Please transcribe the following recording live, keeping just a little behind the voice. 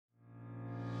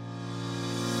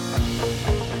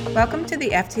Welcome to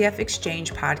the FTF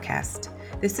Exchange podcast.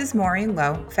 This is Maureen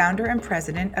Lowe, founder and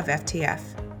president of FTF.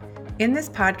 In this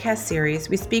podcast series,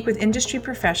 we speak with industry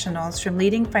professionals from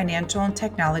leading financial and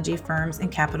technology firms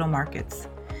and capital markets.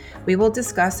 We will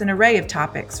discuss an array of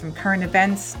topics from current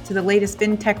events to the latest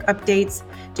fintech updates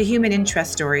to human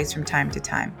interest stories from time to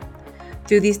time.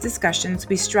 Through these discussions,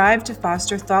 we strive to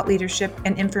foster thought leadership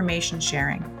and information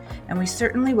sharing, and we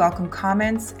certainly welcome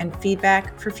comments and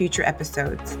feedback for future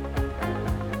episodes.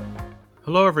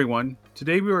 Hello, everyone.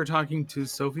 Today we were talking to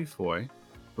Sophie Foy,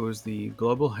 who is the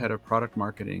Global Head of Product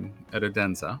Marketing at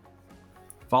Adenza.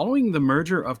 Following the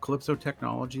merger of Calypso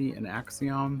Technology and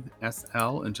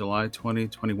AxiomSL in July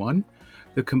 2021,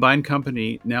 the combined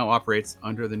company now operates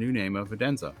under the new name of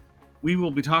Adenza. We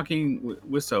will be talking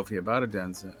with Sophie about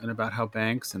Adenza and about how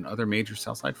banks and other major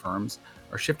sell-side firms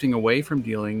are shifting away from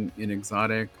dealing in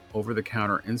exotic,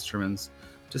 over-the-counter instruments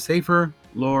to safer,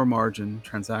 lower-margin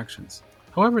transactions.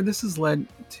 However, this has led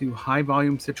to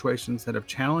high-volume situations that have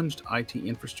challenged IT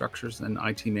infrastructures and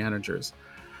IT managers.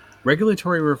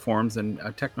 Regulatory reforms and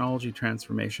technology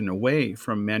transformation away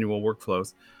from manual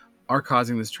workflows are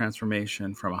causing this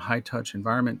transformation from a high-touch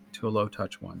environment to a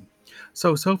low-touch one.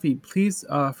 So, Sophie, please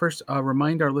first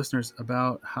remind our listeners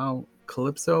about how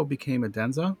Calypso became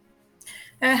Adenza.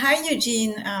 Hi,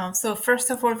 Eugene. So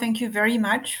first of all, thank you very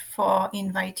much for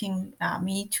inviting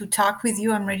me to talk with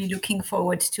you. I'm really looking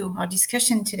forward to our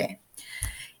discussion today.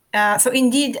 So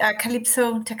indeed,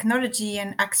 Calypso Technology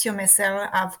and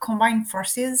AxiomSL have combined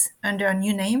forces under a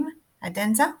new name,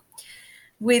 Adenza,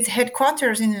 with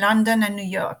headquarters in London and New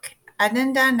York.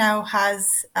 Adenza now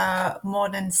has more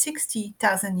than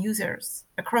 60,000 users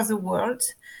across the world,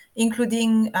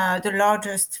 including the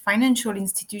largest financial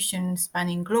institutions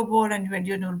spanning global and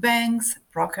regional banks,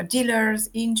 broker-dealers,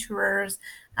 insurers,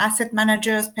 asset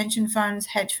managers, pension funds,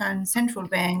 hedge funds, central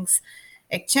banks,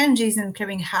 exchanges and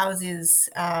clearing houses,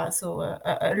 so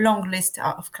a long list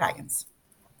of clients.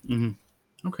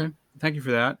 Mm-hmm. Okay, thank you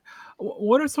for that.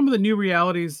 What are some of the new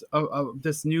realities of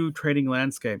this new trading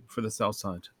landscape for the sell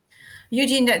side?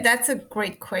 Eugene, that's a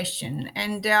great question.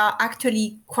 And there are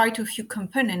actually quite a few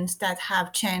components that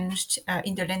have changed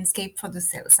in the landscape for the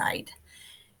sell side.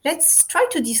 Let's try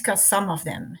to discuss some of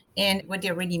them and what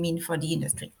they really mean for the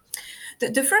industry.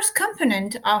 The first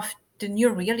component of the new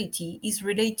reality is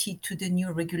related to the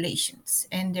new regulations,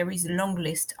 and there is a long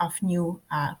list of new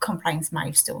compliance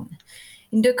milestones.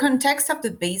 In the context of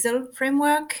the Basel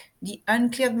framework, the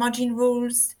uncleared margin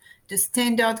rules, the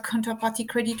standard counterparty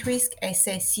credit risk,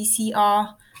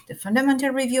 SSCCR, the fundamental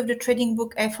review of the trading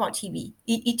book, FRTB.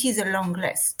 It is a long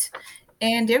list.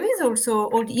 And there is also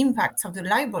all the impacts of the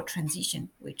LIBOR transition,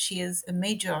 which is a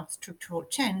major structural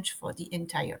change for the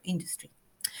entire industry.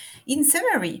 In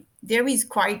summary, there is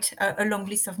quite a long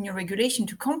list of new regulation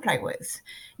to comply with.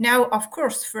 Now, of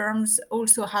course, firms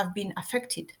also have been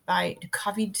affected by the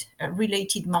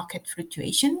COVID-related market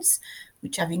fluctuations,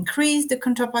 which have increased the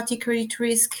counterparty credit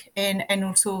risk and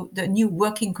also the new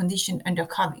working condition under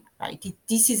COVID, right?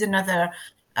 This is another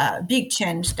big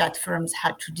change that firms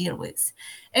had to deal with.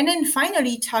 And then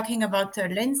finally, talking about the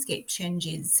landscape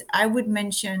changes, I would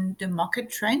mention the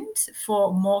market trend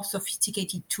for more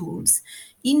sophisticated tools,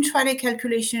 intraday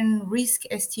calculation, risk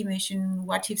estimation,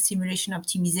 what-if simulation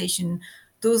optimization.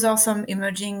 Those are some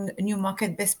emerging new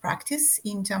market best practice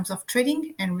in terms of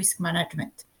trading and risk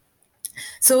management.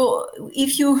 So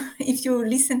if you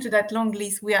listen to that long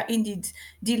list, we are indeed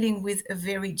dealing with a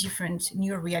very different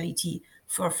new reality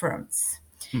for firms.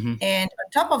 Mm-hmm. And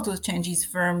on top of those changes,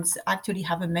 firms actually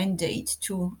have a mandate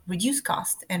to reduce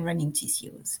costs and running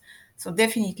TCOs. So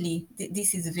definitely,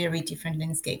 this is a very different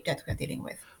landscape that we're dealing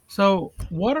with. So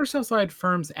what are sell-side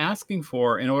firms asking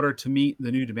for in order to meet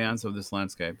the new demands of this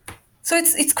landscape? So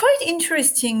it's quite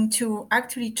interesting to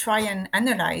actually try and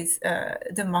analyze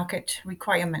the market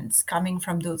requirements coming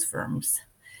from those firms.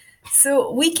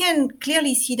 So we can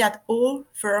clearly see that all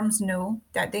firms know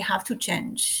that they have to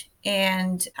change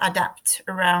and adapt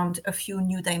around a few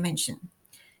new dimensions.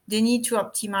 They need to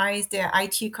optimize their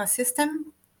IT ecosystem,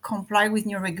 comply with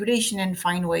new regulation, and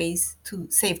find ways to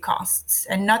save costs,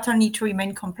 and not only to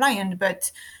remain compliant,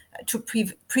 but to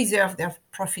preserve their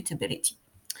profitability.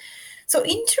 So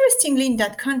interestingly, in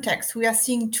that context, we are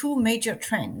seeing two major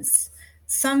trends.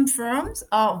 Some firms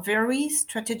are very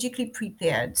strategically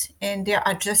prepared and they're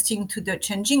adjusting to the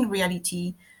changing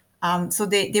reality. So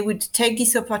they would take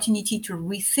this opportunity to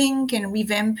rethink and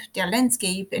revamp their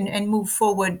landscape and move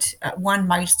forward one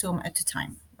milestone at a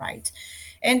time, right?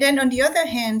 And then on the other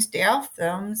hand, there are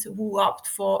firms who opt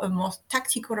for a more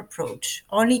tactical approach,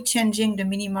 only changing the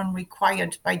minimum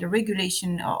required by the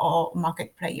regulation or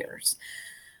market players.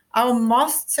 Our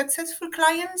most successful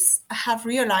clients have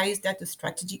realized that a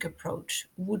strategic approach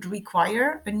would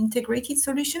require an integrated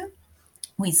solution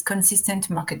with consistent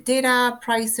market data,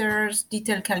 pricers,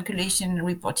 detailed calculation,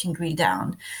 reporting drill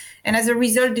down. And as a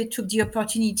result, they took the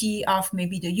opportunity of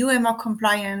maybe the UMR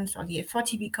compliance or the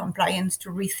FRTB compliance to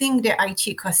rethink their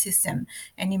IT ecosystem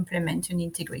and implement an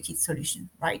integrated solution,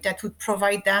 right? That would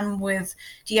provide them with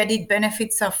the added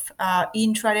benefits of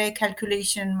intraday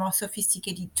calculation, more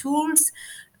sophisticated tools,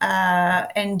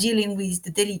 and dealing with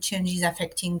the daily changes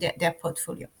affecting their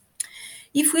portfolio.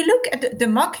 If we look at the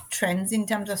market trends in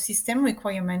terms of system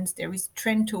requirements, there is a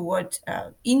trend toward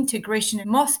integration,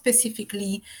 and more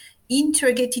specifically,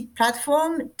 integrated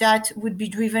platform that would be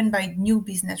driven by new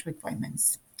business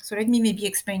requirements. So let me maybe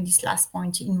explain this last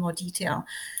point in more detail.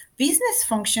 Business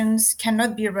functions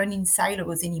cannot be run in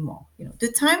silos anymore.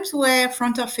 The times where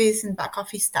front office and back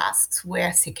office tasks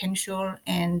were sequential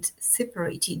and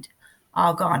separated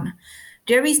are gone.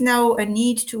 There is now a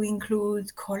need to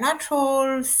include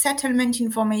collateral, settlement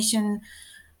information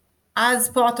as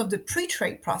part of the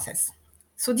pre-trade process.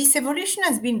 So this evolution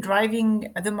has been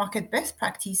driving the market best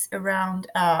practice around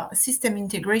system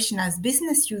integration as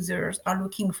business users are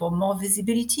looking for more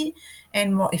visibility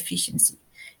and more efficiency.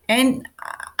 And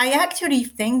I actually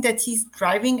think that is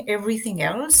driving everything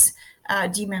else,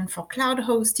 demand for cloud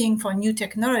hosting, for new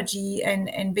technology,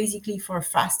 and basically for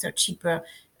faster, cheaper,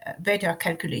 better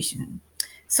calculation.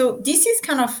 So this is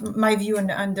kind of my view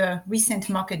on the recent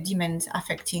market demand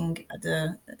affecting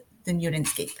the new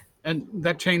landscape. And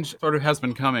that change sort of has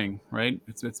been coming, right?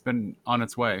 It's been on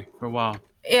its way for a while.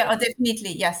 Yeah,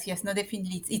 definitely. Yes, no,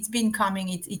 definitely. It's been coming.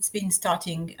 It's been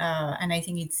starting, and I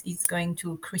think it's going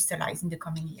to crystallize in the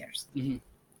coming years. Mm-hmm.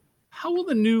 How will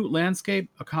the new landscape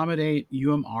accommodate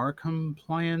UMR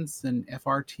compliance and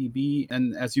FRTB,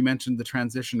 and as you mentioned, the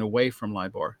transition away from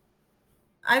LIBOR?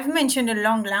 I've mentioned a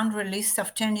long laundry list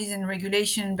of changes in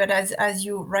regulation, but as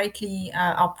you rightly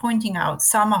are pointing out,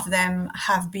 some of them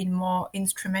have been more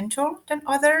instrumental than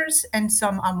others, and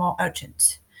some are more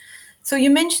urgent. So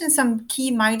you mentioned some key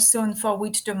milestones for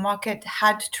which the market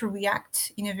had to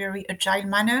react in a very agile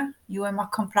manner.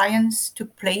 UMR compliance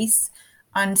took place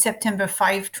on September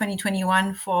 5,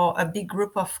 2021 for a big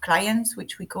group of clients,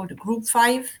 which we call the Group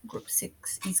 5. Group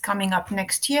 6 is coming up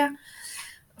next year.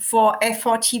 For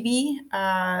FRTB,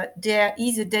 there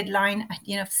is a deadline at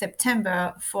the end of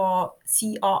September for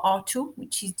CRR2,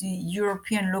 which is the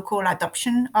European local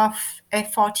adoption of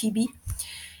FRTB.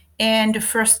 And the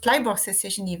first LIBOR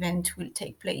cessation event will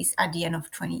take place at the end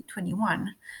of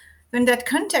 2021. In that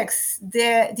context,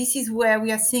 this is where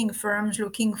we are seeing firms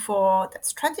looking for that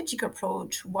strategic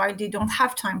approach while they don't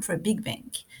have time for a big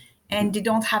bank. And they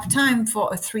don't have time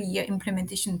for a 3-year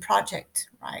implementation project,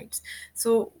 right?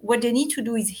 So what they need to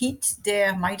do is hit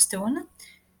their milestone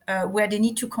where they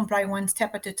need to comply one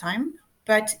step at a time,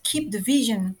 but keep the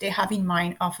vision they have in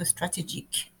mind of a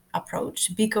strategic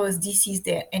approach because this is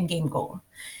their endgame goal.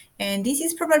 And this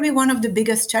is probably one of the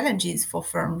biggest challenges for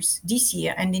firms this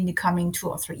year and in the coming 2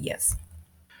 or 3 years.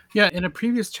 Yeah, in a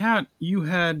previous chat, you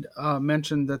had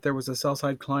mentioned that there was a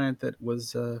sell-side client that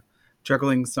was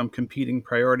juggling some competing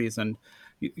priorities, and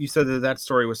you said that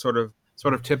story was sort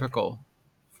of typical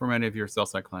for many of your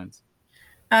sell-side clients.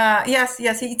 Yes,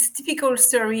 it's a typical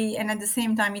story, and at the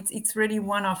same time, it's really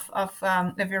one of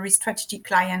a very strategic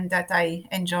client that I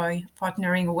enjoy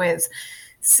partnering with.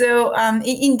 So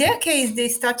in their case, they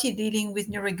started dealing with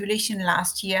new regulation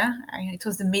last year. It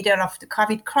was the middle of the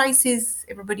COVID crisis.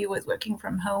 Everybody was working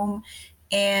from home,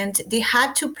 and they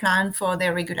had to plan for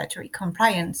their regulatory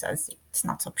compliance as it's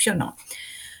not optional.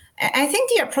 I think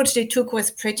the approach they took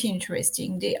was pretty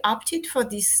interesting. They opted for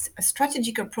this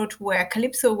strategic approach where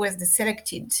Calypso was the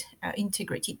selected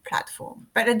integrated platform.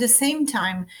 But at the same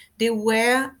time, they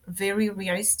were very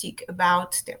realistic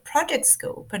about their project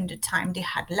scope and the time they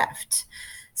had left.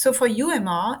 So for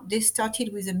UMR, they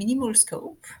started with a minimal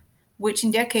scope, which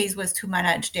in their case was to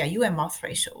manage their UMR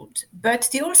threshold. But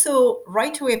they also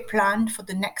right away planned for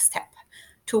the next step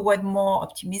toward more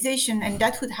optimization, and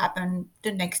that would happen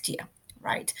the next year.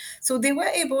 Right. So they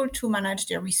were able to manage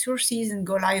their resources and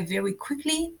go live very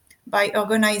quickly by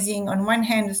organizing, on one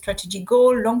hand, a strategic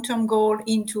goal, long-term goal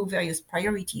into various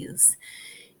priorities.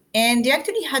 And they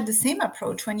actually had the same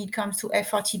approach when it comes to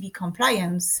FRTB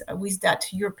compliance with that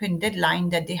European deadline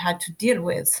that they had to deal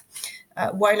with,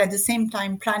 while at the same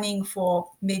time planning for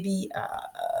maybe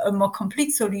a more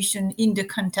complete solution in the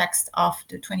context of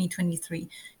the 2023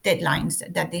 deadlines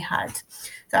that they had.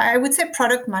 So I would say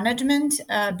product management,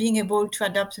 being able to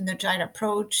adopt an agile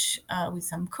approach with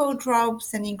some code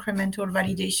drops and incremental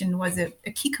validation was a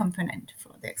key component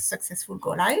for their successful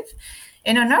go live.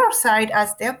 And on our side,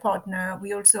 as their partner,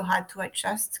 we also had to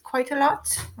adjust quite a lot,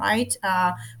 right?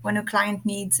 When a client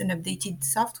needs an updated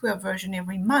software version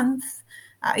every month,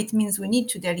 it means we need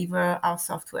to deliver our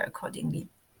software accordingly.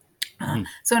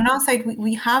 So on our side,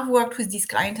 we have worked with this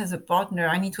client as a partner,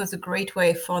 and it was a great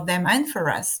way for them and for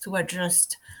us to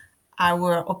adjust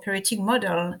our operating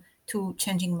model to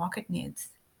changing market needs.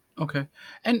 Okay.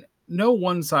 And no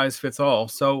one size fits all.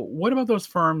 So, what about those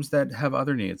firms that have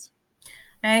other needs?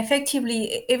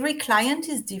 Effectively, every client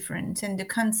is different, and the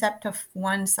concept of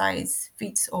one size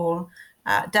fits all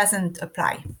doesn't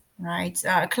apply, right?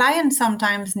 Clients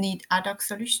sometimes need ad hoc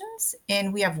solutions,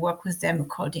 and we have worked with them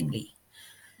accordingly.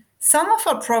 Some of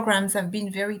our programs have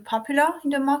been very popular in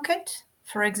the market.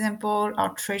 For example,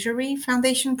 our Treasury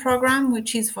Foundation program,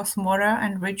 which is for smaller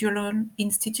and regional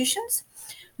institutions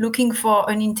looking for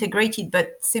an integrated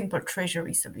but simple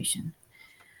treasury solution.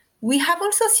 We have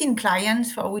also seen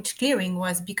clients for which clearing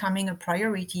was becoming a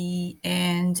priority,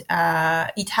 and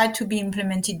it had to be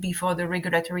implemented before the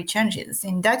regulatory changes.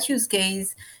 In that use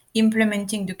case,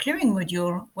 implementing the clearing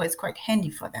module was quite handy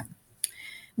for them.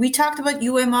 We talked about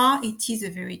UMR. It is a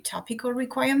very topical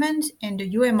requirement, and the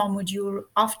UMR module,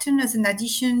 often as an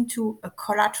addition to a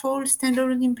collateral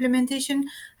standalone implementation,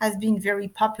 has been very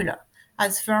popular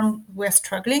as firms were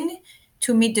struggling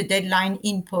to meet the deadline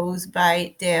imposed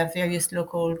by their various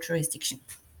local jurisdictions.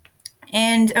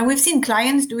 And we've seen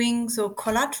clients doing so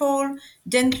collateral,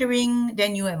 then clearing,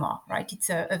 then UMR, right? It's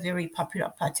a very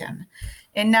popular pattern.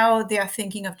 And now they are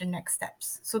thinking of the next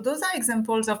steps. So those are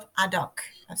examples of ad hoc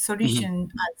solution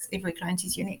as every client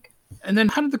is unique. And then,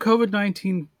 how did the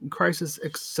COVID-19 crisis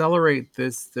accelerate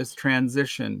this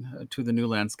transition to the new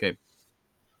landscape?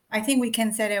 I think we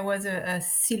can say there was a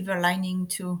silver lining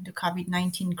to the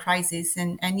COVID-19 crisis,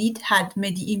 and it had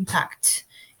made the impact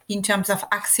in terms of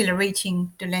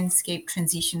accelerating the landscape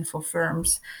transition for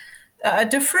firms.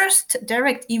 The first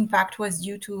direct impact was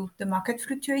due to the market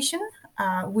fluctuation,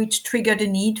 which triggered a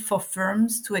need for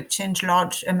firms to exchange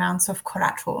large amounts of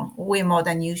collateral, way more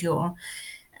than usual.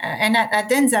 And at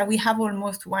Adenza, we have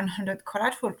almost 100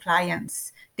 collateral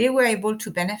clients. They were able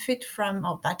to benefit from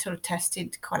our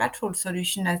battle-tested collateral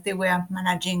solution as they were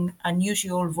managing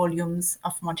unusual volumes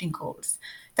of margin calls.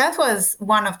 That was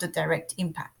one of the direct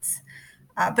impacts.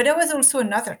 But there was also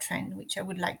another trend which I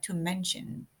would like to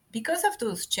mention. Because of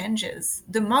those changes,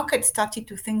 the market started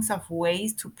to think of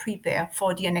ways to prepare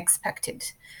for the unexpected.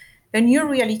 A new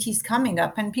reality is coming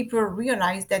up, and people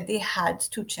realized that they had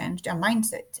to change their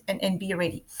mindset and be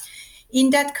ready. In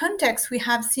that context, we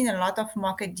have seen a lot of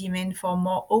market demand for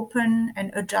more open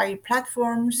and agile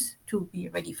platforms to be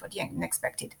ready for the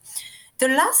unexpected. The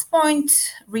last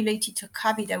point related to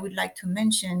COVID I would like to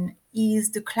mention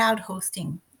is the cloud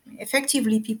hosting.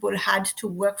 Effectively, people had to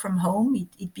work from home.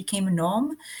 It became a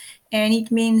norm. And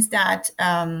it means that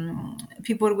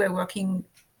people were working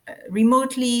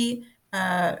remotely.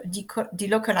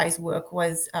 Delocalized work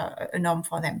was a norm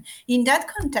for them. In that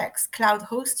context, cloud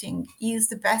hosting is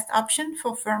the best option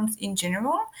for firms in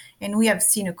general. And we have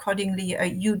seen accordingly a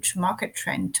huge market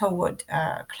trend toward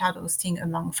cloud hosting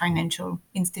among financial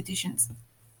institutions.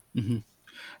 Mm-hmm.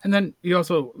 And then you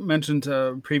also mentioned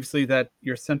previously that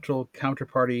your central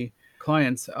counterparty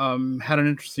clients had an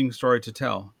interesting story to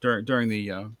tell during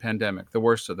the pandemic, the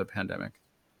worst of the pandemic.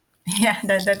 Yeah,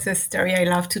 that's a story I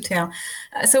love to tell.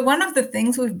 So one of the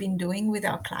things we've been doing with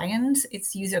our clients,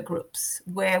 it's user groups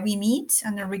where we meet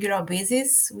on a regular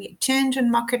basis. We exchange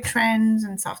on market trends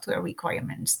and software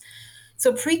requirements.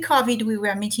 So pre-COVID, we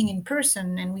were meeting in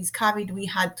person, and with COVID, we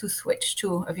had to switch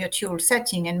to a virtual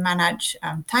setting and manage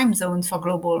time zones for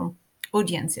global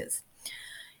audiences.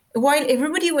 While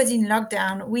everybody was in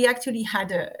lockdown, we actually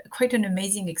had quite an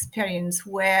amazing experience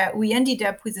where we ended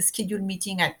up with a scheduled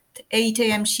meeting at 8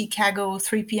 a.m. Chicago,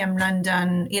 3 p.m.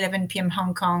 London, 11 p.m.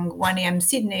 Hong Kong, 1 a.m.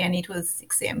 Sydney, and it was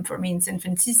 6 a.m. for me in San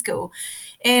Francisco.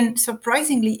 And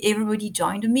surprisingly, everybody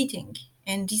joined the meeting.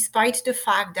 And despite the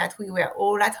fact that we were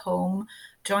all at home,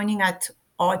 joining at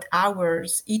odd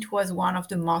hours, it was one of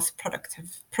the most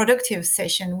productive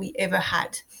sessions we ever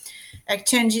had.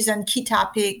 Exchanges on key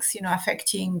topics,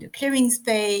 affecting the clearing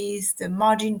space, the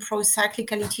margin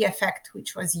pro-cyclicality effect,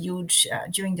 which was huge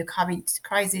during the COVID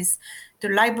crisis, the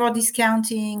LIBOR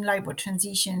discounting, LIBOR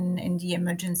transition, and the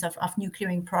emergence of new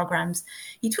clearing programs.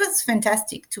 It was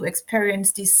fantastic to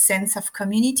experience this sense of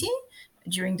community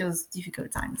during those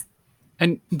difficult times.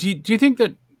 And do you think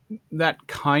that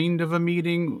kind of a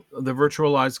meeting, the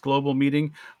virtualized global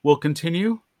meeting, will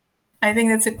continue? I think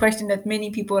that's a question that many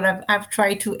people have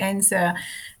tried to answer.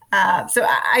 So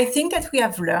I think that we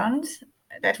have learned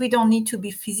that we don't need to be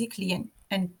physically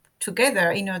and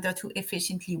together in order to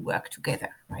efficiently work together,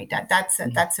 right? That's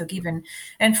a given.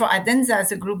 And for Adenza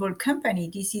as a global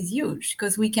company, this is huge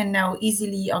because we can now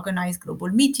easily organize global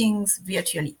meetings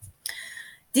virtually.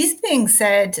 This being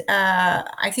said,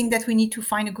 I think that we need to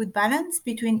find a good balance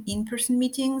between in-person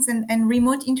meetings and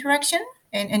remote interaction,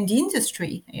 and the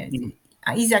industry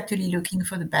is actually looking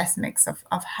for the best mix of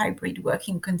hybrid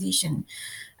working condition.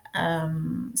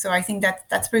 So I think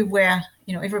that's really where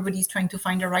everybody's trying to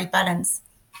find the right balance.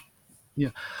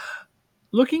 Yeah.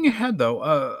 Looking ahead, though,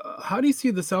 how do you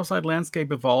see the sell-side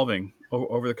landscape evolving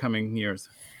over the coming years?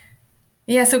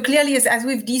 Yeah, so clearly, as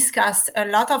we've discussed, a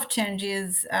lot of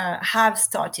changes have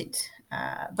started.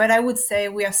 But I would say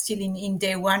we are still in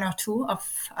day one or two of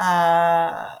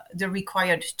the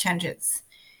required changes.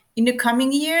 In the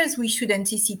coming years, we should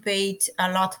anticipate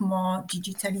a lot more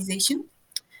digitalization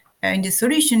in the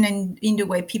solution and in the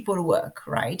way people work,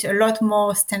 right? A lot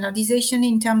more standardization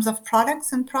in terms of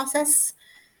products and process.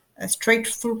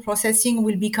 Straight-through processing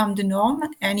will become the norm,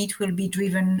 and it will be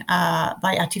driven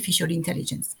by artificial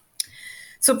intelligence.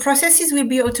 So processes will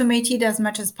be automated as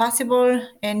much as possible,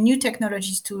 and new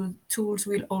technologies tools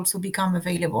will also become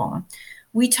available.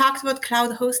 We talked about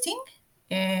cloud hosting,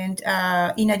 and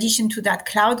in addition to that,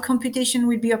 cloud computation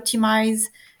will be optimized,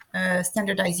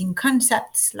 standardizing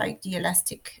concepts like the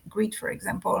elastic grid, for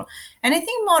example. And I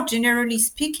think more generally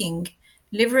speaking,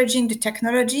 leveraging the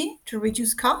technology to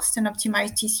reduce costs and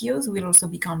optimize TCOs will also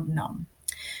become the norm.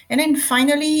 And then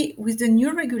finally, with the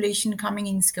new regulation coming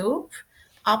in scope,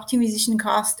 optimization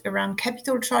cost around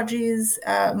capital charges,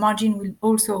 margin will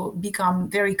also become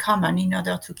very common in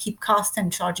order to keep costs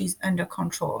and charges under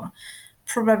control,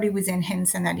 probably with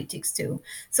enhanced analytics too.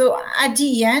 So at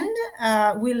the end,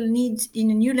 we'll need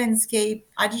in a new landscape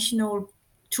additional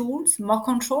tools, more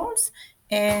controls,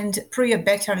 and probably a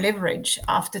better leverage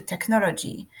of the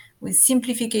technology, with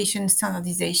simplification,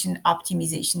 standardization,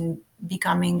 optimization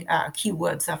becoming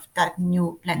keywords of that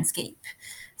new landscape.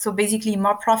 So basically,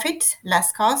 more profit,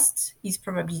 less cost is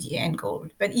probably the end goal.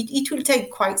 But it will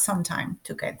take quite some time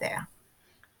to get there.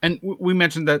 And we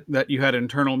mentioned that you had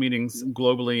internal meetings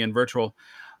globally and virtual.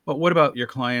 But what about your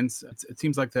clients? It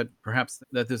seems like that perhaps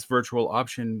that this virtual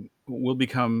option will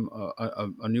become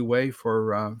a new way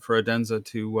for Adenza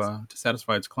to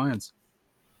satisfy its clients.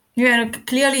 Yeah,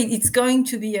 clearly it's going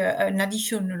to be an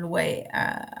additional way.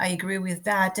 I agree with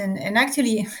that. And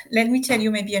actually, let me tell you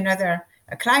maybe another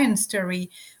client story.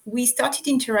 We started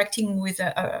interacting with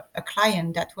a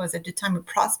client that was at the time a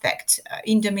prospect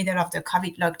in the middle of the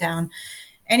COVID lockdown.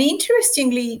 And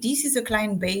interestingly, this is a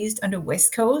client based on the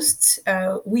West Coast.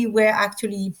 We were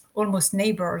actually almost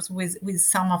neighbors with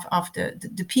some of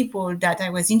the people that I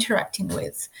was interacting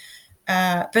with.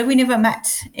 But we never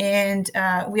met, and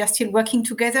we are still working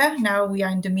together. Now we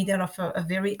are in the middle of a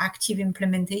very active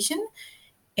implementation,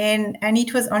 and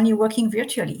it was only working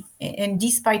virtually. And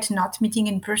despite not meeting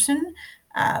in person,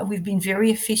 we've been very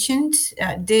efficient.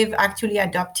 They've actually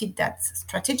adopted that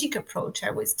strategic approach I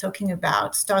was talking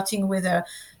about, starting with a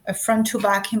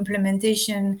front-to-back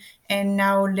implementation and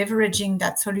now leveraging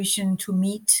that solution to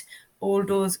meet all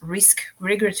those risk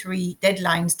regulatory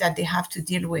deadlines that they have to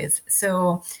deal with.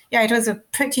 So yeah, it was a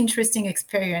pretty interesting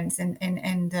experience and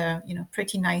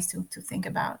pretty nice to think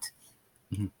about.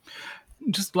 Mm-hmm.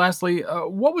 Just lastly,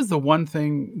 what was the one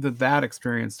thing that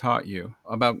experience taught you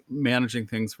about managing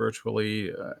things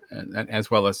virtually and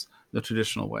as well as the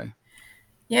traditional way?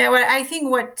 Yeah, well, I think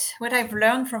what I've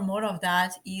learned from all of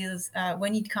that is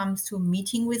when it comes to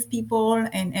meeting with people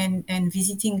and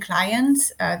visiting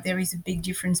clients, there is a big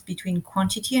difference between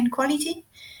quantity and quality.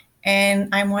 And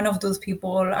I'm one of those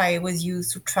people. I was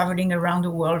used to traveling around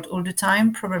the world all the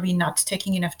time, probably not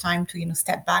taking enough time to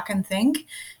step back and think.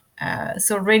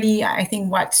 So really, I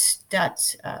think what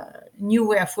that new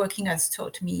way of working has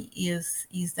taught me is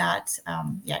that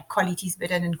quality is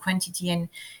better than quantity,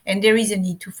 and there is a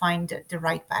need to find the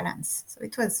right balance. So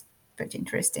it was pretty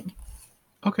interesting.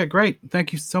 Okay, great.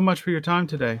 Thank you so much for your time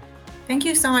today. Thank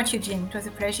you so much, Eugene. It was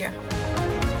a pleasure.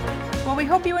 Well, we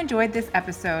hope you enjoyed this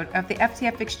episode of the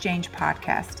FTF Exchange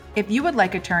podcast. If you would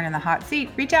like a turn in the hot seat,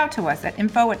 reach out to us at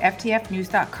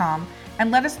info@ftfnews.com and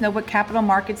let us know what capital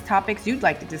markets topics you'd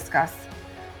like to discuss.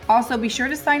 Also, be sure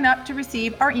to sign up to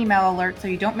receive our email alerts so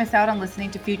you don't miss out on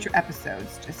listening to future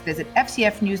episodes. Just visit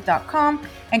ftfnews.com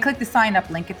and click the sign up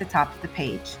link at the top of the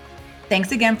page.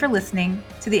 Thanks again for listening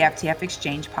to the FTF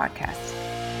Exchange podcast.